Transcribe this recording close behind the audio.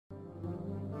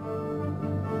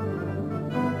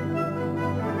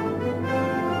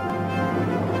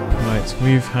Right,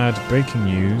 we've had breaking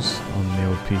news on the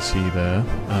old PC there.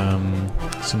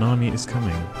 Tsunami is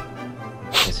coming.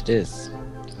 Yes, it is.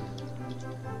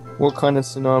 What kind of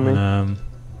tsunami?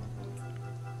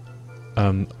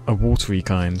 A watery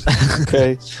kind.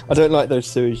 Okay, I don't like those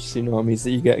sewage tsunamis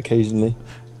that you get occasionally.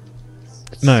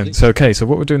 No, so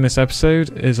what we're doing this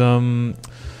episode is we're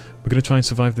gonna try and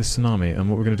survive this tsunami, and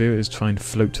what we're gonna do is try and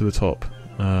float to the top.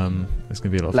 There's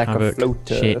gonna be a lot of Like a havoc,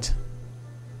 floater. shit,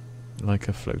 like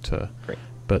a floater. Great.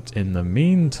 But in the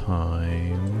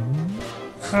meantime,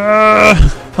 what?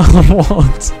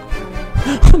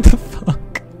 What the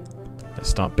fuck? Let's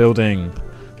start building.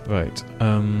 Right.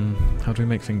 How do we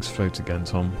make things float again,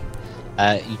 Tom?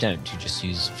 You don't. You just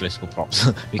use floatable props.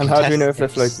 And how do we know if they're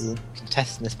floatable? We can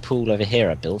test in this pool over here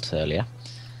I built earlier.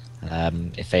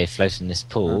 If they float in this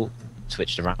pool,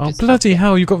 switch the ramp. Oh bloody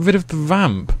hell! You got rid of the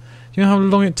ramp. You know how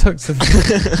long it took to...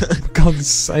 For God's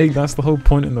sake, that's the whole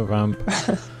point in the ramp.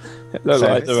 It looked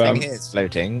like the this thing ramp. here is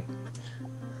floating.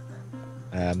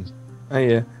 Oh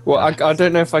yeah. Well, I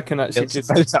don't know if I can actually Built just.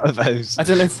 boats out of those. I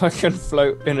don't know if I can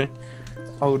float in an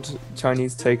old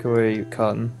Chinese takeaway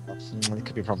carton. It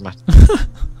could be problematic.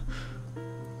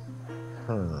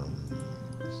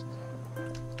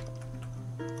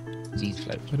 These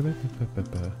float.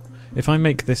 If I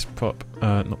make this prop,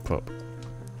 not prop,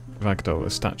 ragdoll, a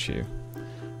statue,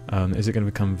 is it going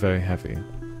to become very heavy?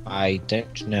 I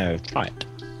don't know. Try it.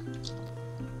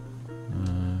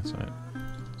 Sorry.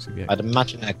 CBX. I'd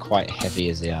imagine they're quite heavy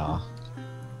as they are.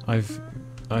 I've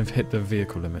hit the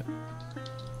vehicle limit.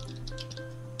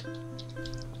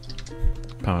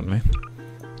 Apparently.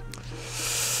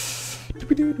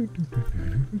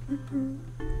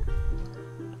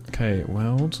 Okay,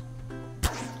 weld.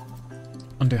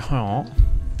 Under heart.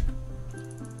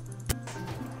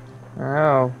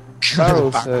 Ow.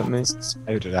 Barrels hurt me.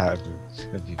 Exploded out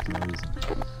of you for no reason.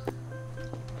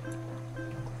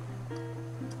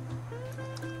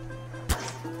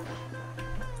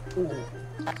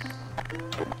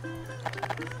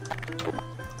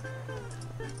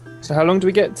 So how long do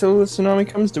we get till the tsunami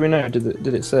comes? Do we know? Did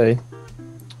it say?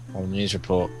 On the news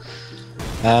report.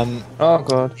 Oh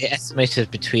god. It estimated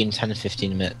between 10 and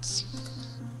 15 minutes.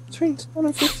 Between 10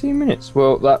 and 15 minutes.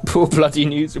 Well, that poor bloody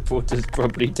news reporter's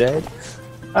probably dead.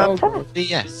 Oh, Probably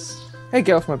yes. Hey,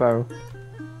 get off my barrel.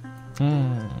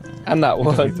 And that You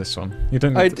don't need one. this one. You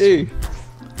don't need I this do. one.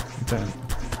 You don't.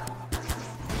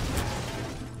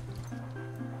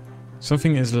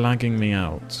 Something is lagging me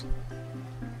out.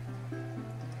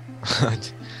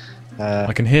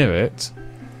 I can hear it.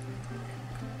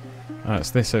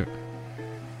 It's this.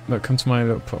 Look, come to my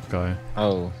little prop guy.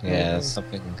 Oh, yeah, there's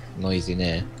something noisy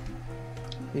near.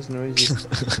 He's noisy.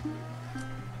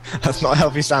 That's not a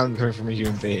healthy sound coming from a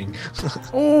human being.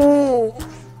 Oh!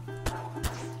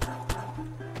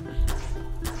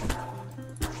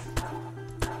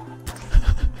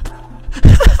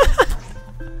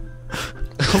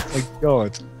 Oh my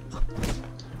god.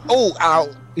 Oh, ow!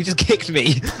 He just kicked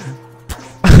me!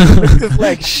 His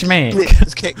leg Schmeck.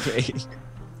 just kicked me.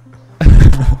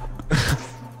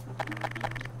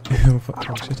 Oh, fuck,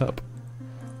 oh, shut up.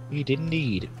 He did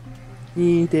indeed.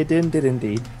 He did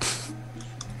indeed.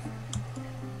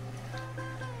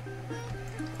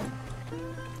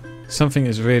 Something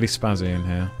is really spazzy in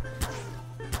here.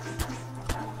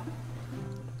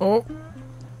 Oh.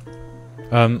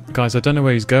 Guys, I don't know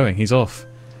where he's going. He's off.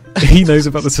 He knows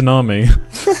about the tsunami.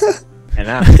 And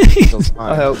now,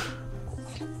 I'll help.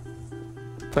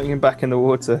 Putting him back in the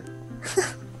water.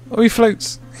 Oh, he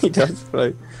floats. He does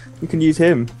float. You can use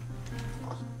him.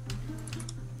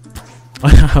 I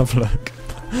have, look.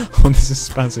 Oh, this is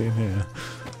spazzy in here.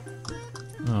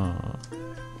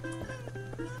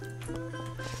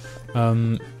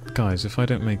 Oh. Guys, if I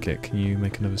don't make it, can you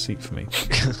make another seat for me?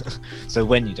 So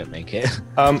when you don't make it,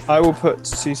 I will put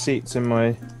 2 seats in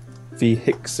my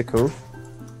vehicle.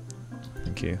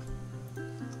 Thank you.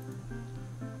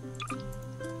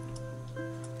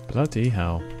 Bloody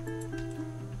hell.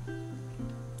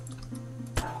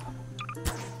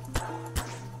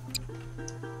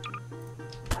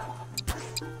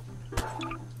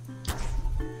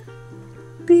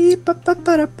 Beep, ba, ba,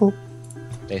 ba, da, boop.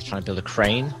 Dave's trying to build a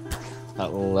crane.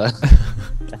 That will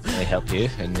definitely help you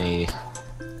in the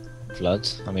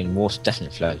floods. I mean, water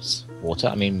definitely floats. Water,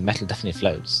 I mean, metal definitely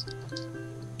floats.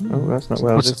 Oh, that's not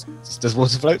well. Does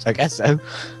water float? I guess so.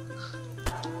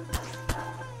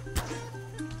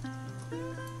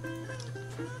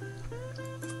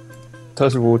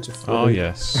 Does water float? Oh,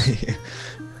 yes.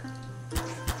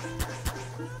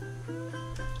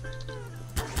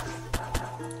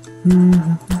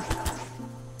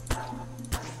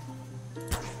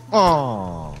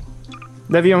 Oh,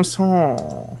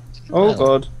 Leviosa. Oh Well.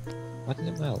 god. Why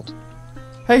didn't it weld?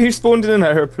 Hey, who spawned in an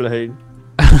aeroplane?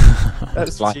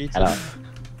 That's Fly cheating. hell up.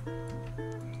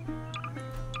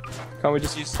 Can't we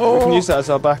just use? We can use that as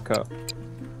our backup.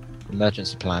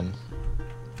 Emergency plan.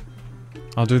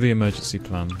 I'll do the emergency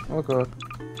plan. Oh god.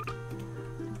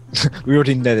 We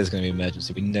already know there's going to be an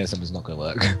emergency. We know something's not going to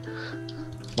work.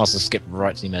 Might as well skip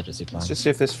right to the emergency plan. Let's just see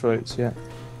if this floats. Yeah.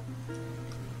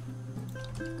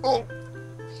 Oh,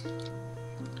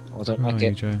 I don't like you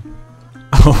it. Joe.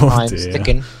 Oh I'm dear.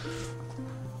 sticking.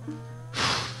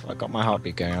 I got my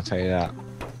heartbeat going, I'll tell you that.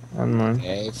 And mine.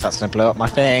 Okay, that's going to blow up my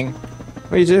thing.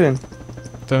 What are you doing?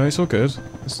 No, it's all good.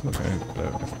 It's not going to blow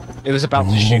up. It was about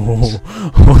to shoot.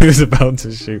 Oh, he was about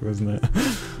to shoot, wasn't it?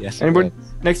 Yes. Anybody?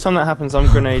 Next time that happens, I'm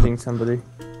grenading somebody.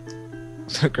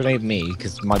 So grenade me,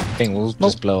 because my thing will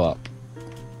just blow up.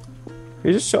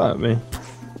 You just shot at me.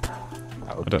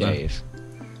 That would I be don't know. Dave.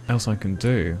 Else I can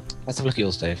do. Let's have a look at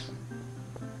yours, Dave.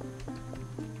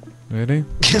 Really?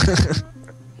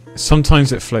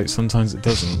 Sometimes it floats, sometimes it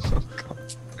doesn't. Oh,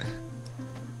 God.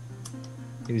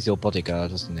 He was your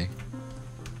bodyguard, wasn't he?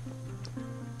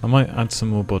 I might add some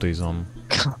more bodies on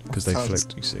God, because they sounds-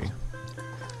 float. You see.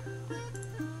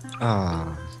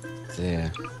 Ah,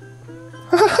 dear.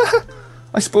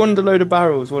 I spawned a load of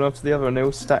barrels one after the other, and they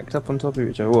all stacked up on top of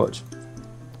each other. Watch.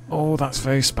 Oh, that's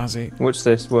very spazzy. Watch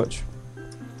this. Watch.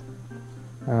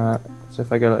 So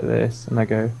if I go like this, and I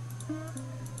go.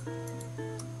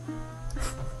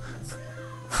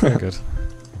 Very good.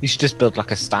 You should just build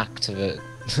like a stack to the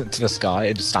to the sky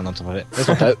and just stand on top of it. There's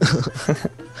my boat.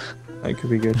 That could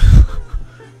be good.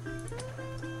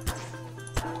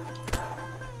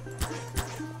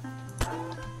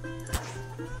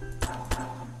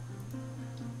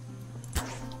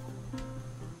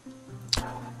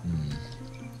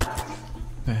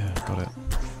 Yeah, got it.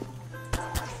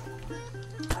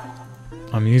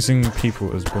 I'm using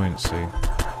people as buoyancy.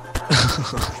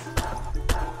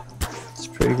 It's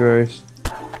pretty gross.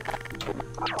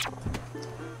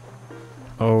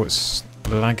 Oh, it's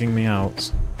lagging me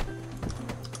out.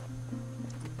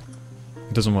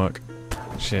 It doesn't work.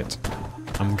 Shit.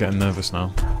 I'm getting nervous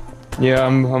now. Yeah,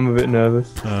 I'm a bit nervous.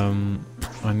 I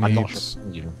I'm need... not sure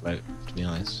you can float, to be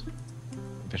honest.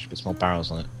 Maybe I should put some more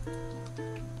barrels on it.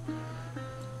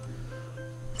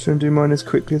 Try and do mine as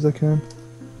quickly as I can.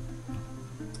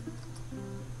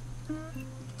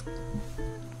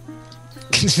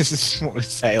 This is what we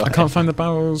say. I can't find the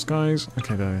barrels, guys.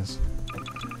 Okay, there it is.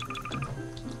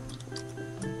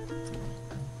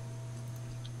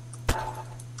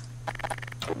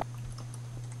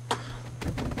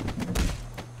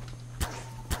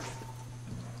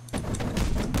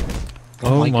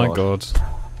 Oh my god.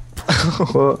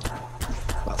 What?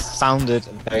 That sounded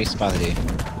very spazzy.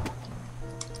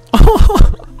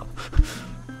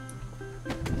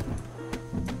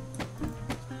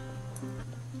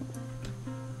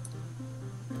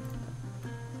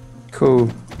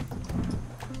 Cool.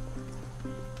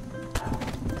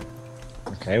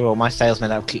 Okay, well my sail's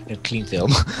made out of clean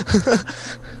film.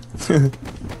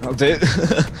 I'll do it.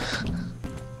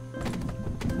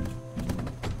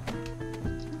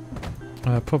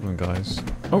 Problem, guys.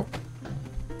 Oh!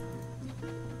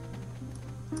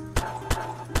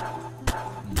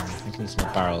 I can some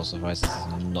more barrels, otherwise this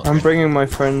is not. I'm bringing my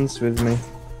friends with me.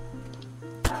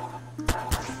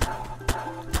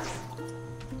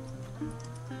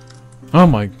 Oh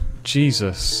my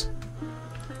Jesus.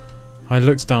 I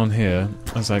looked down here,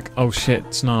 I was like, oh shit,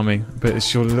 Tsunami, but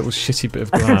it's your little shitty bit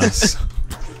of glass.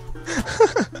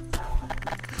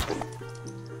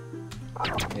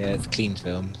 Yeah, it's clean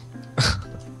film.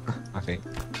 I think.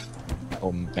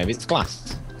 Or maybe it's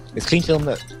glass. It's clean film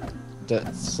that's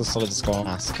as solid as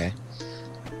glass, okay.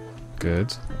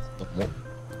 Good. What?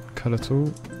 Colour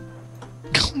tool.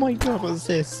 Oh my god, what's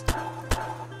this?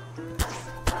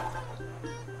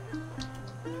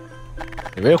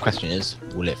 The real question is,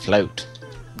 will it float?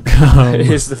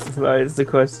 Here's the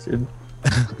question.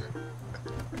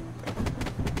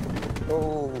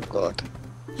 Oh god.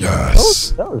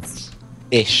 Yes! Oh, it does.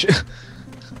 Ish.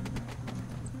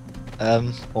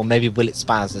 Or maybe will it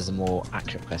spaz is a more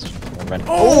accurate question.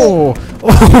 Oh!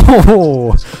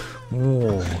 Oh!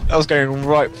 Oh! That was going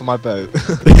right for my boat.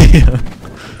 Yeah.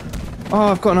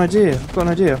 Oh, I've got an idea. I've got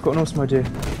an awesome idea.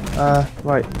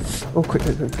 Right. Oh, quick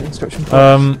instruction.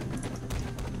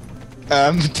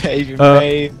 Dave, you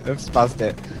may have spazzed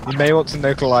it. You may want to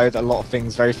localize a lot of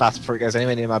things very fast before it goes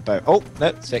anywhere near my boat. Oh, no,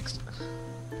 it's fixed.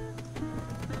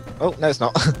 Oh, no, it's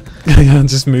not. Yeah, I'm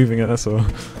just moving it, that's all.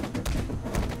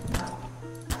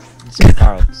 Some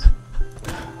barrels.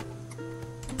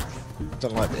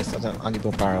 Don't like this. I need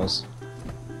more barrels.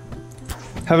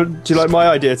 Do you like my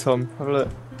idea, Tom? Have a look.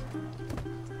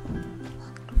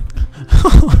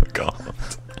 Oh god.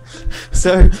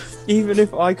 So even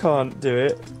if I can't do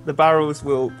it, the barrels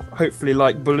will hopefully,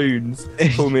 like balloons,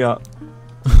 pull me up.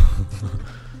 Do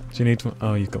you need to?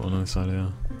 Oh, you've got one on the side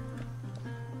here.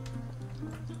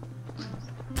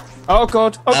 Oh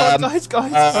god! Oh god!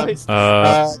 Guys!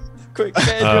 Quick,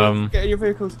 get in your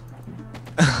vehicles.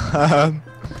 I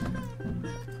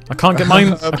can't get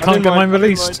mine. I can't get mine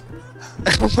released.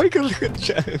 Oh my god! Look at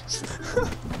James.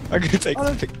 I'm gonna take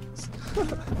some pictures.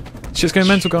 Shit's going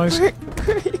mental, guys.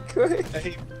 Quick!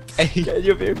 Hey. Get in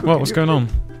your vehicle. What? What's going on?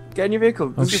 Get in your vehicle.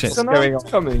 Oh, There's shit. a tsunami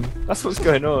coming. That's what's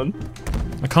going on.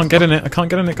 I can't get in it. I can't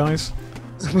get in it, guys.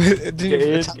 Get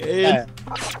in.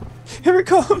 Here it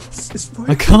comes. It's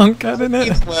I can't get in it.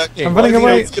 It's working. I'm running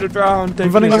away. Dave's gonna drown.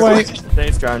 I'm running away.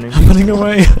 Dave's drowning. I'm running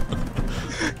away.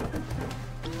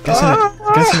 Get in it.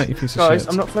 Get in it, you piece of Guys, shit.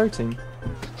 I'm not floating.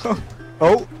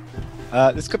 Oh,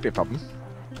 this could be a problem.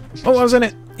 Oh, I was in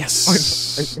it.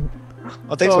 Yes.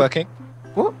 Oh, Dave's Oh. working.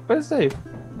 What? Where's Dave?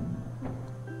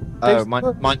 Oh, Dave's mine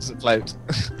doesn't float.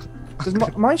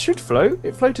 Mine should float.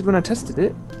 It floated when I tested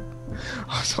it.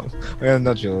 Oh, so, we're gonna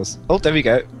nudge yours. Oh, there we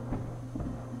go.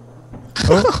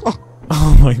 Oh.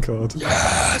 Oh my god.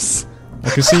 Yes. I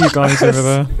can see you guys over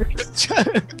there.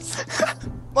 James!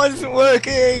 Mine isn't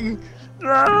working!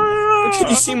 Can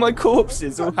you see my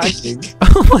corpses all hanging?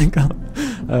 Oh my god.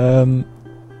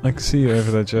 I can see you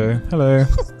over there, Joe. Hello.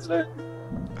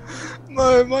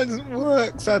 No, mine doesn't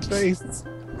work, sad face.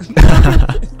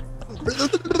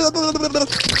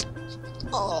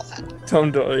 Oh.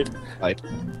 Tom died.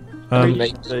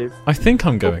 Dave. I think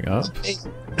I'm going up. I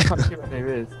can't see what Dave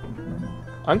is.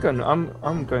 I'm going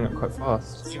up quite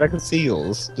fast. If I can see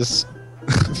yours, just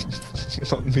you're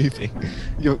not moving.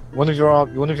 One of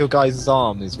your guys'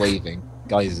 arm is waving.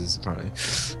 Guys' apparently.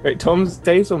 Wait,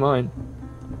 Dave's or mine?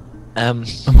 Am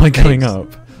I going up?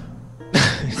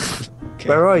 Okay.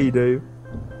 Where are you, Dave?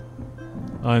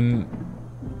 I'm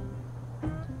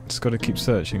just got to keep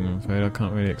searching, I'm afraid. I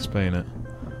can't really explain it.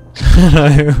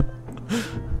 Hello.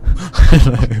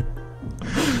 Hello.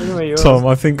 Anyway, you Tom,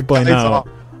 I think by now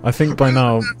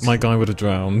my guy would have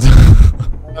drowned.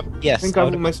 Yes. I think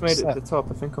I've almost made it to the top.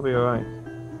 I think I'll be alright.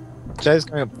 Joe's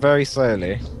going up very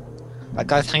slowly. That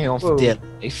guy's hanging on for Whoa. dear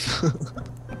life.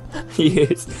 He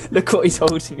is. Look what he's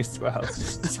holding as well.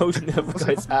 He's holding the other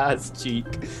guy's ass cheek.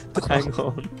 Hang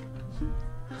on.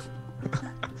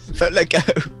 Don't let go.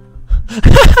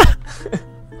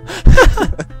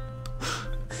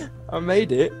 I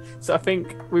made it. So I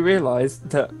think we realised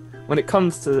that when it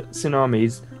comes to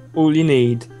tsunamis, all you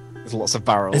need There's lots of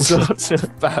barrels. is lots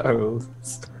of barrels.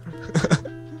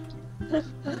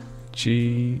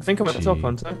 G. I think I'm at the top,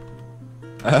 aren't I?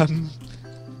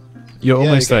 You're Yeah,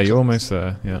 almost you there. get You're almost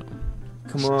there. Yeah.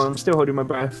 Come on, I'm still holding my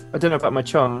breath. I don't know about my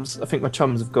chums. I think my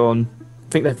chums have gone. I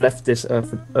think they've left this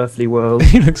earthly world.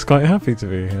 He looks quite happy to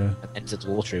be here. Entered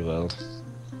the watery world.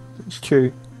 It's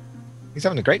true. He's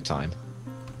having a great time.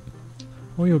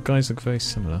 All your guys look very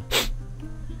similar.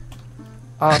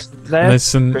 There. And there's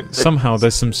somehow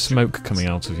there's some smoke coming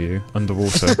out of you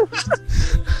underwater.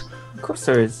 Of course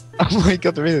there is. Oh my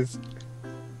god, there is.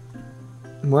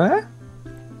 Where?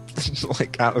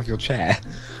 Like out of your chair.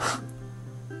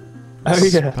 Oh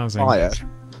yeah. Spazzing. Fire.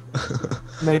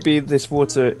 Maybe this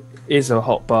water is a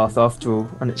hot bath after all,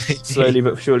 and it's slowly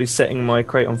but surely setting my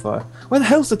crate on fire. Where the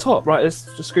hell's the top? Right, let's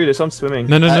just screw this. I'm swimming.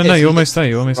 No, if you're you- almost there.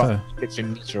 You're almost Right. there. It's a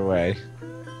meter away.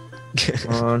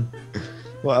 Come on.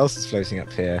 What else is floating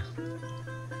up here?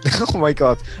 Oh my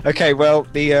god. Okay, well,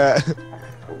 the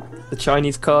The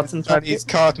Chinese carton Chinese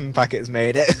packet. carton packet has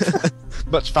made it.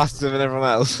 Much faster than everyone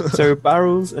else. So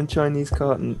barrels and Chinese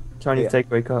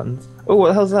takeaway cartons. Oh, what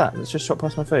the hell's that? It's just shot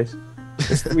past my face.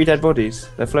 It's 3 dead bodies.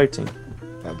 They're floating.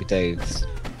 That'll be Dave's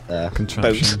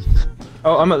Contraption.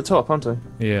 Oh, I'm at the top, aren't I?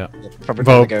 Yeah. Probably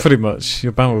Well, gonna go. pretty much.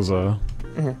 Your barrels are.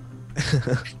 Yeah.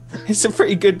 It's a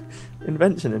pretty good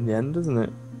invention in the end, isn't it?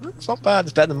 It's not bad.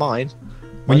 It's better than mine.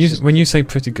 When you say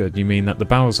pretty good, you mean that the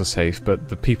barrels are safe, but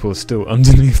the people are still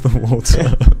underneath the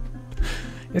water.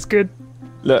 It's good.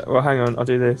 Look, well, hang on. I'll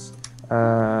do this.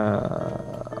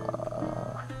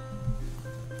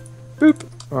 Boop.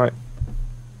 Right.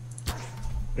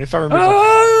 If I remove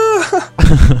Ah!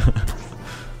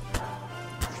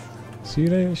 See you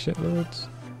later, shitlords.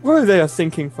 Whoa, they are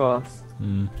sinking fast.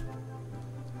 Hmm.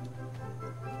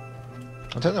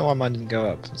 I don't know why mine didn't go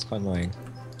up. It's quite annoying.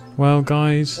 Well,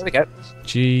 guys, There we go.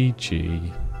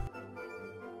 GG.